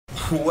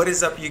What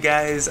is up, you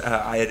guys?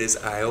 It is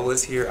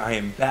Iolaus here. I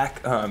am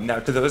back. Now,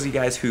 to those of you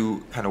guys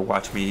who kind of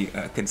watch me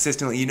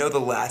consistently, you know the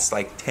last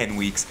like 10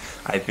 weeks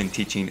I've been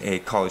teaching a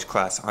college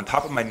class on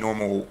top of my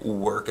normal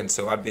work, and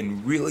so I've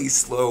been really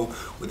slow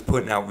with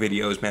putting out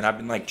videos, man. I've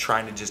been like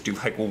trying to just do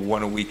like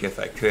one a week if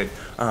I could.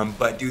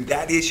 But dude,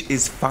 that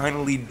is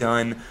finally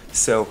done.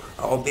 So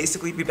I'll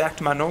basically be back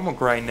to my normal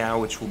grind now,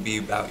 which will be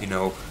about,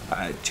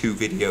 2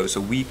 videos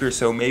a week or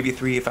so, maybe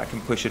 3 if I can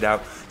push it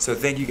out. So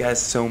thank you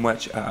guys so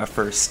much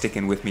for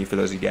sticking with me, for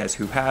those of you guys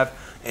who have.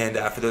 And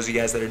for those of you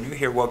guys that are new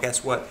here, well,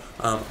 guess what?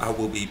 I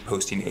will be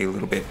posting a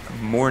little bit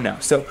more now.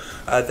 So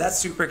that's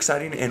super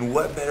exciting. And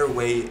what better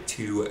way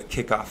to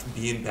kick off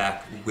being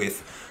back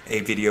with a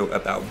video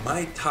about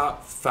my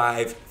top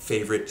 5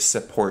 favorite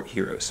support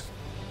heroes.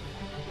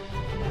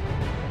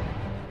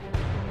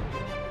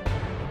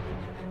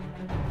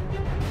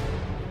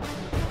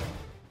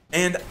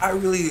 And I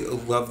really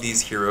love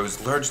these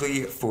heroes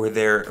largely for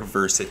their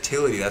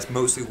versatility. That's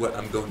mostly what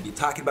I'm going to be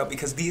talking about,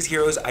 because these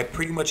heroes, I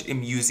pretty much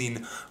am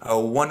using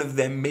one of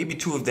them, maybe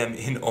 2 of them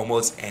in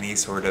almost any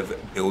sort of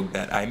build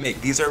that I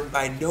make. These are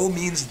by no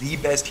means the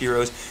best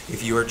heroes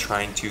if you are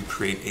trying to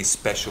create a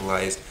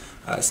specialized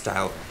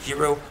style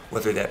hero,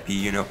 whether that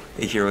be, a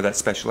hero that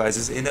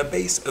specializes in a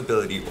base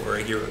ability or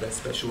a hero that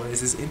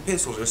specializes in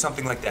pistols or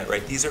something like that,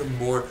 right? These are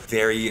more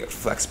very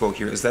flexible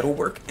heroes that'll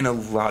work in a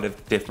lot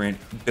of different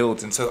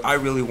builds, and so I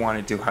really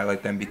wanted to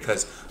highlight them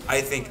because I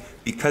think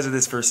because of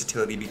this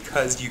versatility,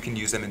 because you can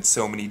use them in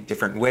so many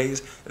different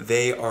ways,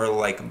 they are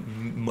like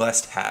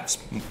must-haves,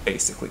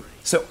 basically.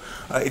 So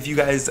if you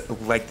guys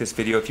like this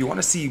video, if you want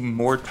to see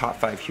more top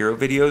 5 hero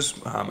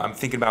videos, I'm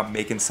thinking about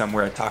making some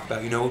where I talk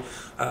about,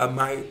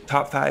 my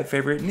top 5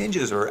 favorite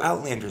ninjas or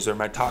outlanders, or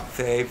my top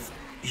 5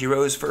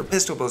 heroes for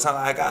pistol builds.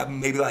 I got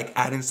maybe like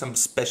adding some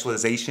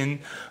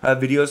specialization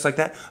videos like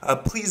that.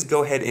 Please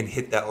go ahead and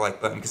hit that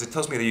like button, because it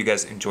tells me that you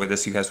guys enjoy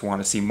this, you guys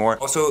want to see more.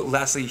 Also,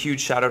 lastly,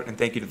 huge shout out and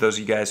thank you to those of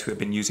you guys who have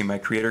been using my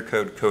creator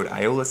code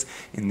Iolaus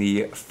in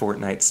the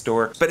Fortnite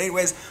store. But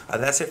anyways,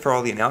 that's it for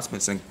all the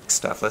announcements and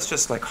stuff. Let's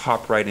just like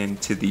hop right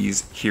into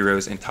these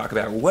heroes and talk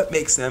about what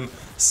makes them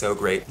so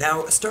great.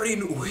 Now,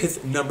 starting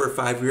with number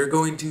 5, we are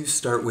going to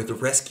start with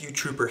Rescue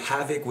Trooper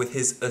Havoc with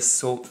his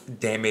assault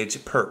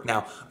damage perk.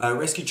 Now,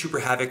 Rescue Trooper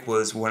Havoc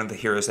was one of the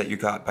heroes that you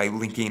got by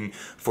linking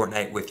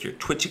Fortnite with your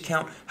Twitch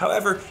account.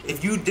 However,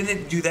 if you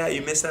didn't do that,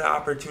 you missed that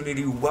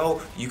opportunity,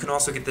 well, you can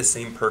also get the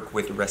same perk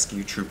with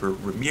Rescue Trooper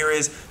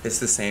Ramirez. It's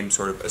the same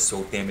sort of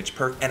assault damage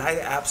perk, and I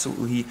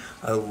absolutely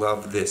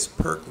love this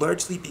perk,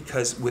 largely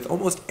because with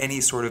almost any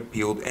sort of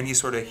build, any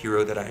sort of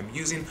hero that I am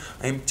using,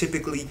 I am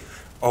typically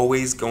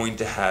always going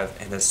to have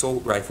an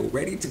assault rifle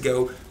ready to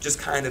go, just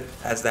kind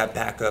of as that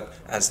backup,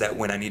 as that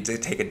when I need to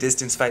take a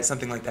distance fight,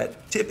 something like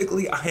that.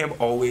 Typically, I am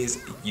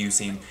always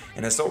using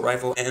an assault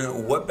rifle,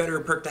 and what better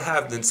perk to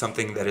have than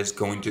something that is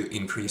going to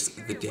increase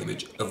the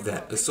damage of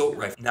that assault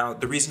rifle. Now,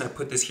 the reason I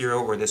put this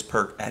hero or this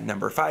perk at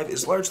number 5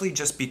 is largely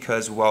just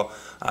because, well,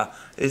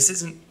 this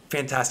isn't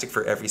fantastic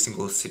for every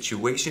single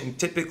situation.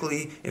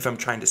 Typically, if I'm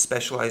trying to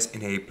specialize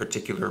in a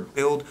particular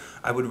build,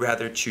 I would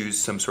rather choose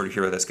some sort of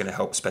hero that's going to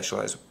help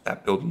specialize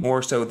that build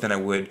more so than I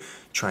would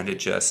trying to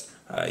just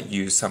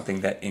use something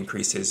that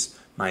increases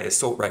my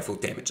assault rifle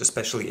damage,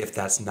 especially if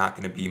that's not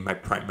going to be my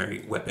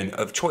primary weapon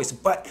of choice.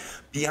 But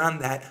beyond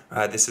that,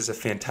 this is a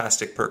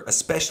fantastic perk,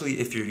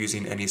 especially if you're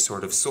using any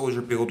sort of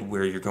soldier build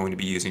where you're going to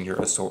be using your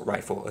assault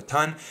rifle a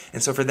ton.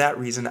 And so for that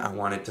reason, I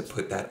wanted to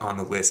put that on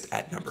the list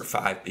at number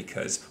 5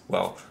 because,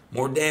 well,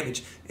 more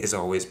damage is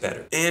always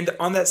better. And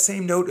on that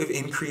same note of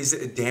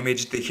increased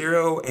damage, the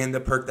hero and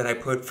the perk that I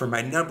put for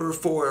my number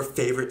 4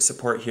 favorite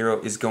support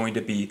hero is going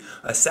to be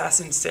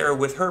Assassin Sarah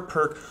with her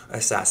perk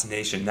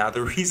Assassination. Now,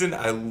 the reason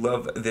I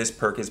love this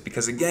perk is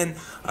because, again,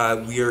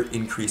 we are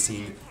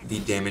increasing the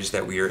damage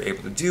that we are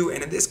able to do,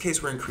 and in this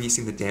case, we're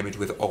increasing the damage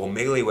with all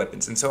melee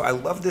weapons. And so I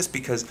love this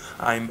because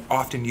I'm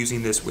often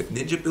using this with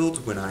ninja builds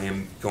when I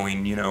am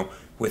going,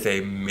 with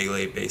a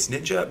melee-based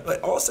ninja, but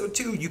also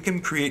too, you can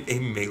create a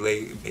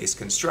melee-based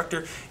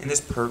constructor, and this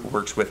perk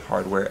works with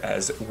hardware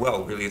as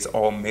well. Really, it's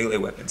all melee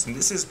weapons, and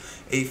this is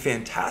a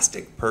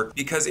fantastic perk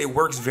because it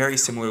works very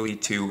similarly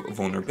to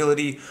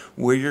vulnerability,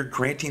 where you're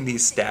granting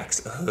these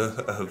stacks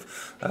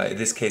of, in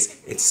this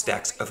case, it's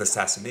stacks of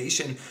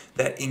assassination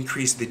that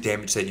increase the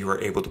damage that you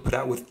are able to put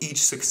out with each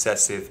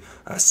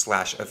successive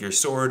slash of your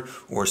sword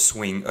or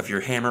swing of your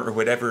hammer or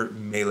whatever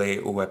melee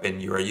weapon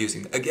you are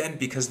using. Again,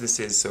 because this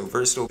is so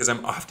versatile, because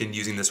I'm often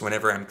using this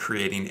whenever I'm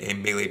creating a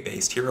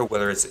melee-based hero,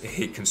 whether it's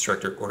a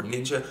constructor or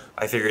ninja,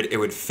 I figured it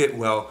would fit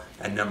well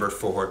at number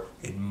 4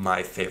 in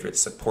my favorite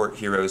support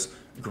heroes.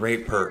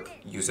 Great perk,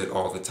 use it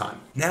all the time.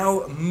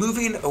 Now,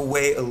 moving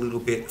away a little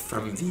bit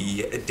from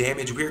the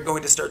damage, we're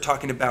going to start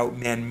talking about,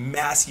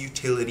 mass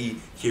utility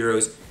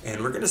heroes,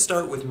 and we're going to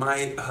start with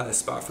my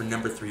spot for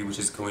number 3, which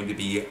is going to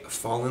be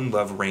Fall in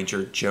Love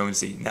Ranger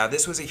Jonesy. Now,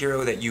 this was a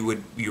hero that you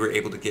were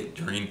able to get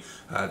during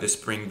the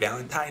Spring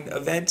Valentine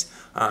event.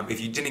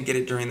 If you didn't get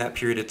it during that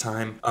period of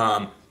time,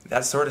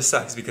 that sort of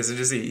sucks because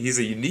he's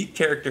a unique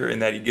character in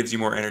that he gives you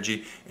more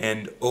energy,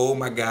 and oh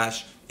my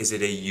gosh, is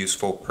it a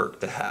useful perk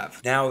to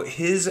have. Now,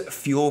 his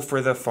Fuel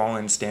for the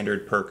Fallen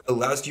standard perk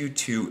allows you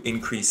to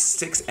increase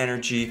 6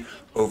 energy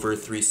over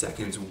 3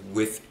 seconds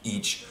with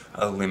each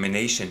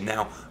elimination.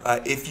 Now,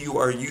 if you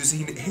are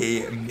using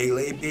a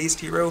melee based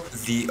hero,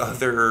 the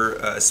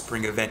other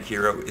spring event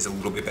hero is a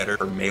little bit better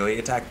for melee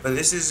attack, but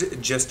this is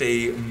just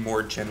a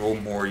more general,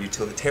 more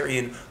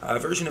utilitarian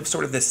version of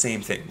sort of the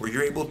same thing, where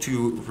you're able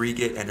to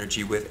re-get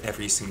energy with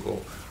every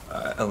single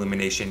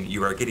elimination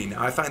you are getting.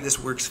 Now, I find this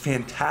works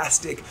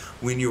fantastic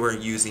when you are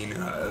using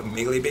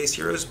melee-based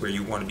heroes, where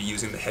you want to be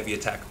using the heavy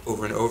attack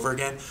over and over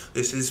again.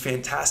 This is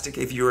fantastic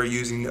if you are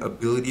using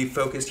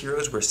ability-focused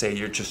heroes, where say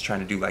you're just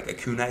trying to do like a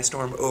kunai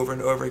storm over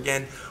and over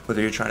again,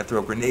 whether you're trying to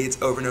throw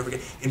grenades over and over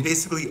again. In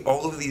basically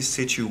all of these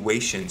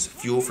situations,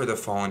 Fuel for the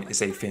Fallen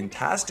is a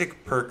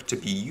fantastic perk to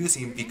be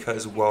using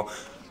because, well,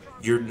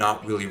 you're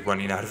not really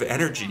running out of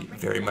energy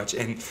very much.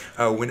 And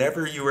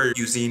whenever you are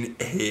using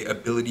a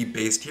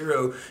ability-based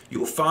hero,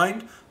 you'll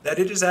find that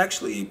it is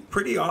actually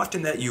pretty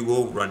often that you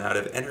will run out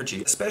of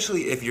energy,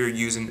 especially if you're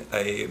using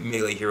a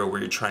melee hero where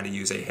you're trying to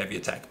use a heavy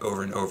attack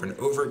over and over and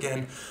over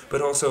again,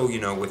 but also,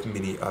 you know, with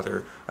many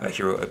other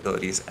hero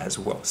abilities as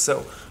well.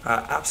 So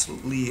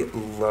absolutely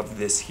love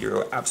this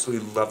hero,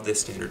 absolutely love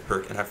this standard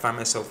perk, and I find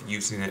myself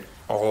using it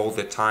all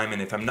the time.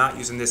 And if I'm not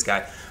using this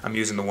guy, I'm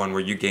using the one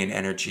where you gain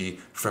energy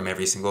from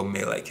every single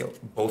melee kill.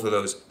 Both of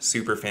those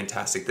super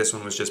fantastic. This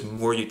one was just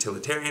more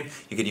utilitarian.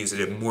 You could use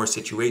it in more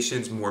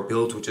situations, more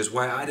builds, which is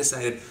why I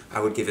decided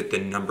I would give it the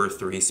number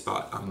 3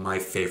 spot on my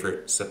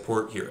favorite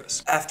support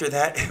heroes. After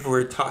that, if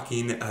we're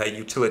talking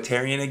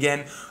utilitarian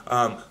again,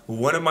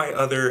 one of my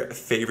other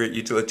favorite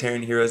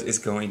utilitarian heroes is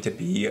going to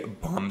be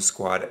Bomb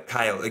Squad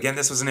Kyle. Again,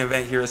 this was an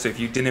event hero, so if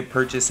you didn't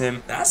purchase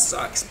him, that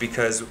sucks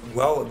because,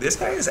 well, this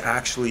guy is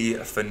actually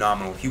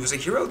phenomenal. He was a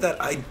hero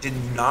that I did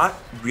not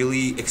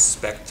really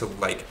expect to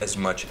like as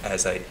much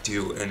as I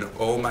do, and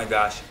oh my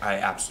gosh, I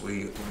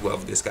absolutely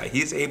love this guy.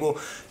 He is able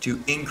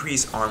to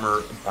increase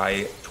armor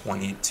by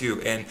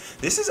 22, and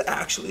this is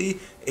actually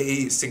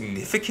a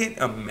significant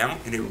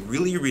amount, and it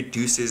really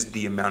reduces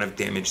the amount of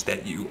damage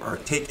that you are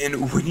taking.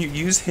 And when you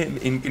use him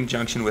in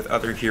conjunction with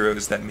other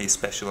heroes that may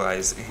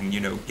specialize in, you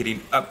know,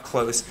 getting up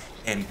close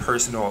and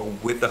personal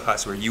with the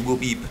Husk, where you will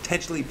be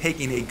potentially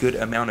taking a good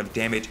amount of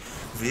damage,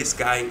 this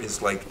guy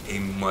is like a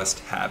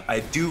must-have.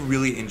 I do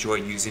really enjoy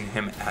using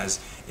him as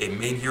a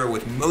main hero.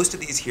 With most of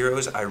these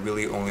heroes, I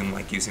really only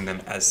like using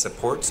them as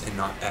supports and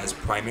not as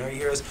primary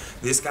heroes.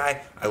 This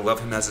guy, I love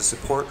him as a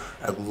support.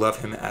 I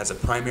love him as a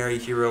primary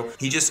hero.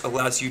 He just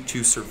allows you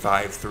to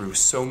survive through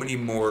so many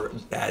more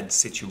bad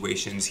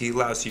situations. He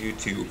allows you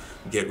to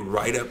get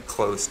right up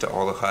close to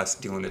all the Husks,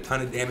 dealing a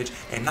ton of damage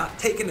and not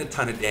taking a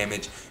ton of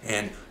damage.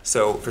 And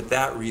so for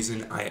that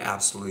reason, I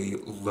absolutely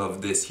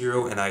love this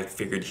hero, and I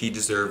figured he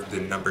deserved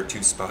the number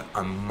 2 spot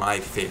on my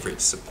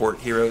favorite support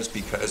heroes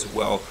because,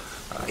 well,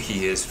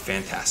 he is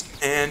fantastic.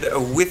 And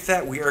with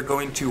that, we are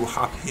going to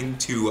hop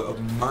into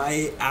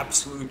my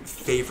absolute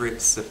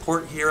favorite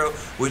support hero,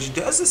 which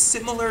does a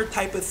similar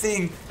type of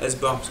thing as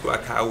Bomb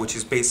Squad Kyle, which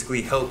is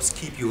basically helps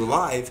keep you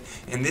alive.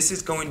 And this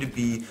is going to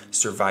be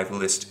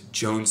Survivalist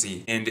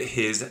Jonesy and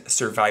his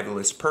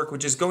Survivalist perk,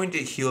 which is going to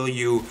heal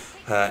you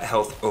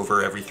health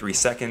over every 3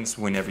 seconds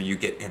whenever you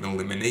get an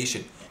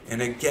elimination.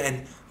 And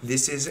again,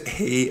 this is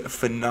a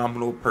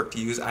phenomenal perk to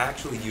use. I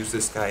actually use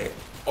this guy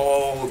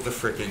all the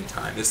freaking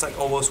time. It's like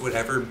almost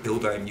whatever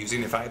build I'm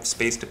using, if I have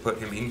space to put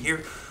him in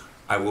here,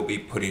 I will be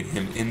putting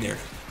him in there.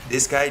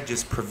 This guy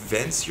just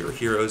prevents your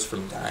heroes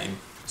from dying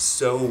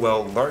so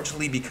well,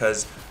 largely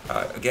because,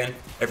 again,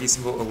 every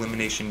single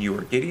elimination you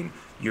are getting,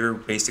 you're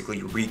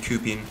basically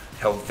recouping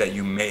health that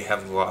you may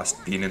have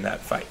lost being in that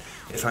fight.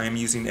 If I am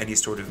using any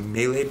sort of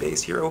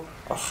melee-based hero,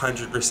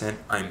 100%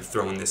 I'm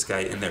throwing this guy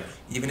in there.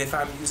 Even if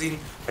I'm using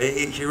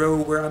a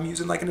hero where I'm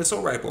using like an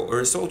assault rifle or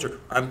a soldier,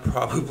 I'm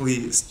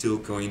probably still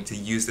going to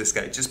use this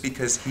guy just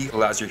because he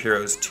allows your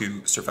heroes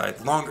to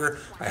survive longer.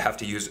 I have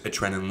to use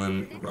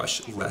Adrenaline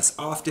Rush less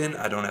often.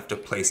 I don't have to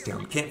place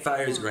down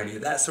campfires or any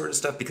of that sort of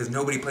stuff because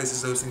nobody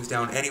places those things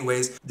down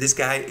anyways. This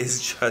guy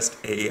is just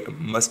a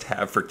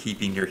must-have for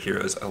keeping your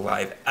heroes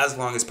alive as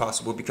long as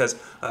possible because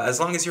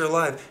as long as you're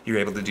alive, you're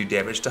able to do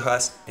damage to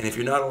Husk. And if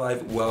you're not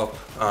alive, well,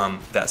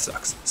 that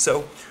sucks.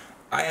 So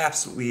I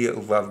absolutely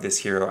love this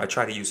hero. I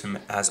try to use him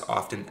as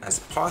often as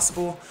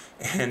possible.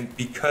 And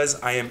because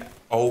I am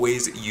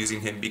always using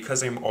him,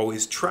 because I'm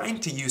always trying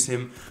to use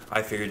him,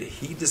 I figured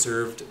he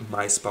deserved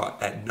my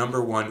spot at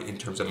number 1 in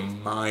terms of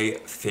my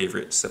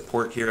favorite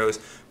support heroes.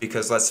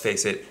 Because let's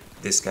face it,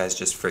 this guy's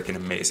just freaking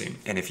amazing.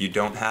 And if you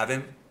don't have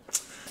him,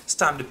 it's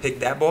time to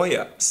pick that boy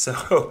up.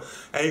 So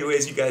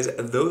anyways, you guys,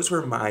 those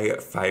were my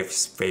 5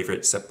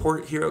 favorite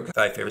support heroes.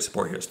 5 favorite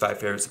support heroes. 5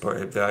 favorite support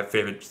heroes. 5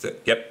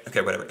 favorite, yep,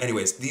 okay, whatever.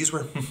 Anyways, these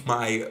were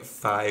my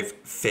 5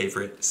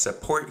 favorite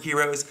support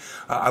heroes.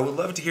 I would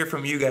love to hear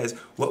from you guys.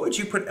 What would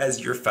you put as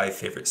your 5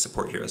 favorite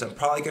support heroes? I'm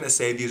probably going to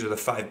say these are the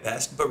 5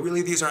 best, but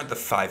really these aren't the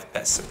 5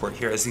 best support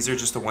heroes. These are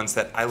just the ones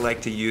that I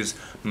like to use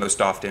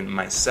most often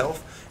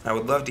myself. And I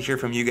would love to hear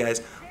from you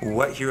guys.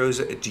 what heroes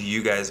do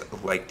you guys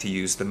like to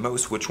use the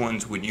most? Which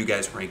ones would you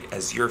guys rank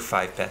as your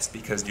 5 best?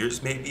 Because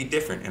yours may be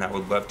different, and I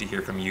would love to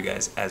hear from you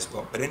guys as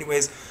well. But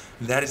anyways,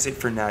 that is it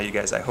for now, you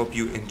guys. I hope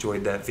you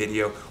enjoyed that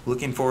video.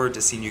 Looking forward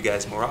to seeing you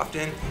guys more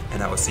often,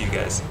 and I will see you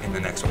guys in the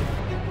next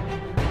one.